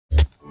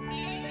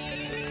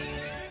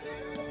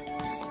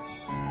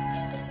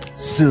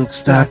Silk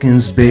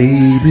stockings,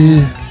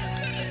 baby.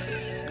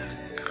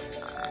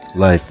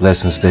 Life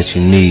lessons that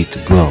you need to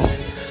grow.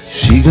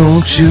 She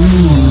gon'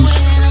 choose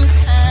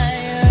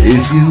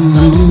if you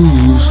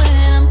lose.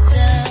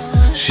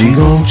 She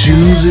gon'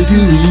 choose if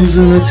you lose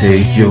and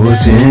take your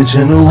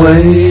attention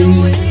away.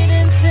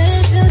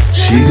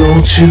 She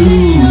gon'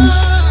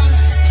 choose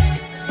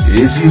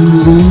if you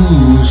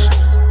lose.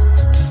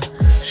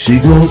 She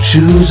gon'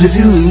 choose if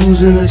you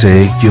lose and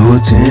take your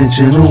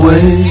attention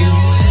away.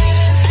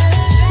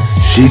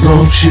 She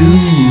gon'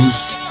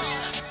 choose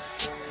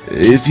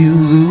if you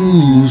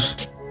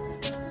lose.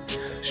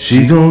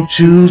 She gon'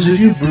 choose if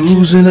you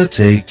bruise and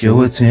take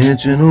your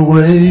attention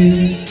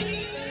away.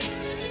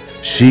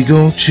 She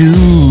gon'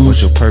 choose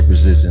what your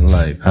purpose is in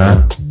life,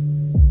 huh?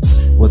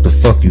 What the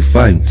fuck you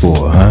fighting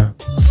for, huh?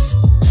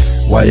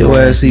 Why your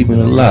ass even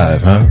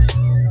alive, huh?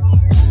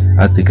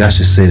 I think I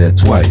should say that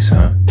twice,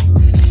 huh?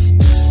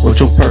 What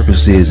your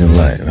purpose is in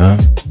life, huh?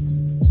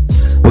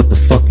 What the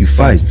fuck you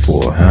fighting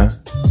for, huh?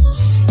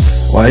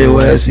 Why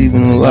your ass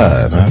even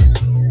alive, huh?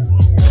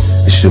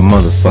 It's your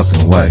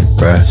motherfucking wife,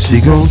 bruh. She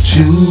gon'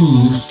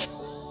 choose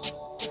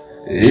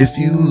if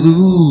you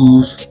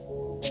lose.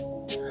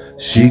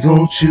 She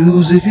gon'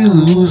 choose if you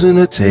lose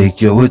and take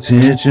your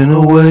attention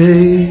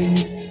away.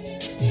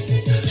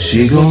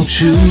 She gon'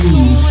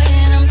 choose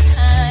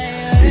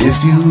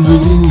if you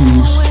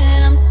lose.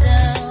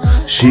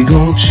 She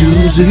gon'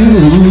 choose if you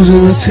lose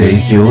and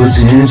take your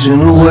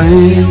attention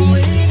away.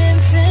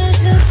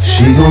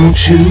 She gon'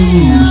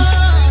 choose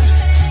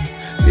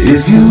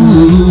if you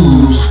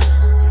lose.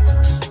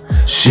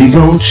 She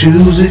gon'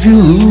 choose if you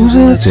lose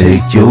and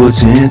take your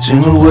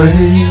attention away.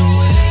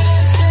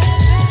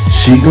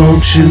 She gon'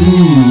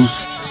 choose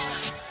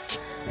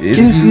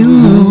if you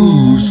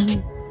lose.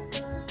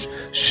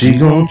 She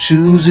gon'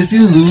 choose if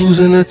you lose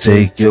and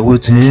take your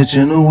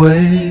attention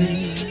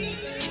away.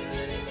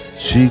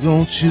 She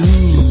gon'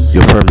 choose.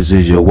 Your purpose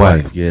is your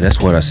wife, yeah,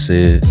 that's what I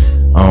said.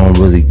 I don't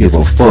really give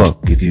a fuck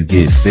if you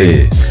get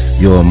fed.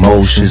 Your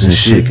emotions and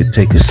shit could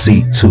take a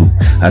seat too.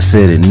 I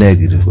said it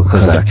negative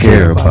because I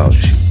care about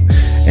you.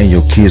 And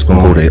your kids gon'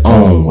 go their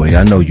own way,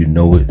 I know you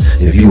know it.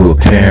 If you a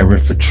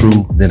parent for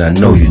true, then I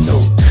know you know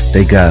it.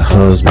 They got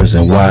husbands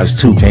and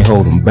wives too, can't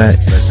hold them back.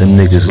 Them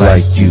niggas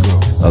like you,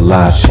 a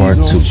live part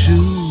two.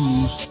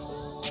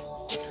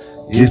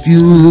 If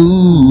you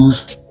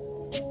lose,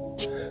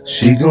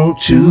 she gon'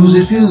 choose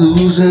if you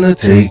lose and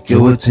take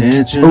your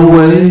attention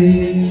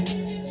away.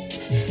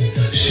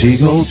 She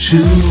gon'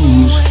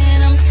 choose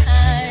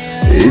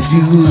if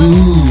you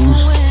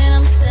lose.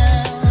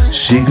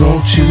 She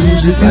gon'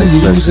 choose if you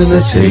lose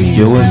and take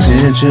your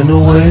attention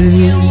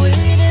away.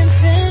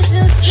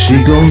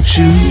 She gon'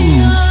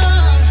 choose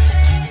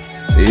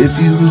if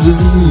you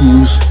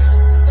lose.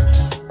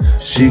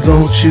 She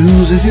gon'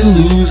 choose if you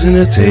lose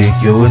and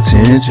take your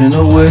attention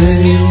away.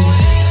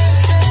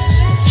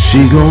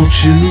 She gon'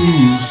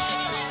 choose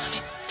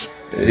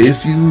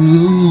if you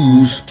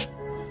lose.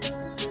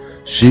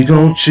 She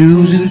gon'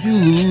 choose if you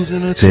lose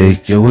and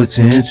take your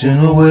attention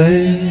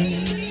away.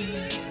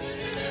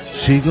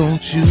 She gon'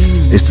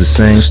 choose. It's the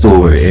same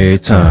story every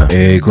time,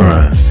 every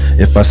grind.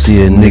 If I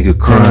see a nigga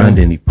crying,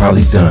 then he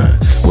probably done.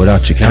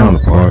 Without your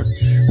counterpart,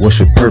 what's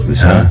your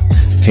purpose, huh?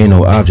 Can't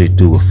no object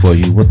do it for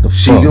you, what the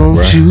fuck,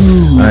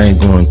 bruh? I ain't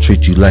gonna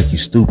treat you like you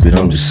stupid,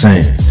 I'm just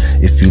saying.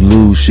 If you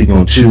lose, she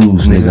gon'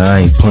 choose, nigga, I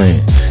ain't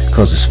playing.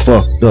 Cause it's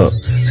fucked up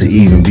to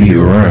even be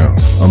around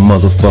a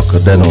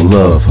motherfucker that don't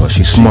love her.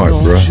 She smart,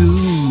 bruh.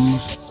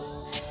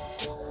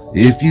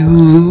 If you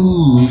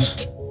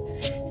lose,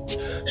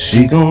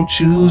 she gon'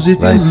 choose if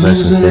you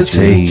lose and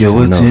take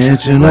your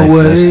attention away. Life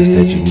lessons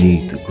that you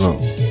need to grow.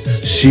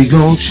 She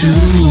gon'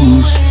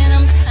 choose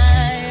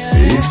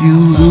if you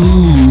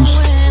lose.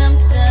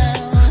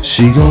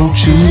 She gon'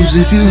 choose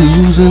if you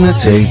lose and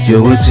take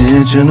your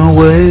attention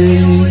away.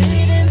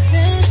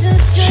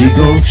 She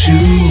gon'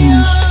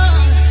 choose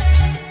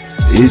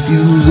if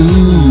you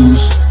lose.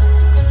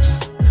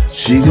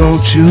 She gon'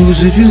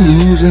 choose if you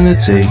lose and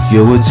take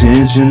your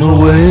attention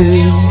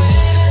away.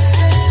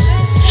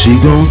 She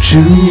gon'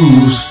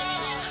 choose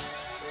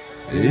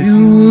if you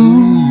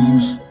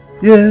lose,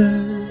 yeah.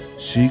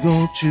 She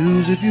gon'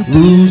 choose if you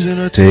lose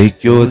and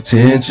take your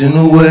attention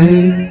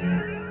away.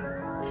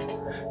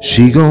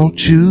 She gon'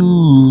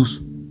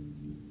 choose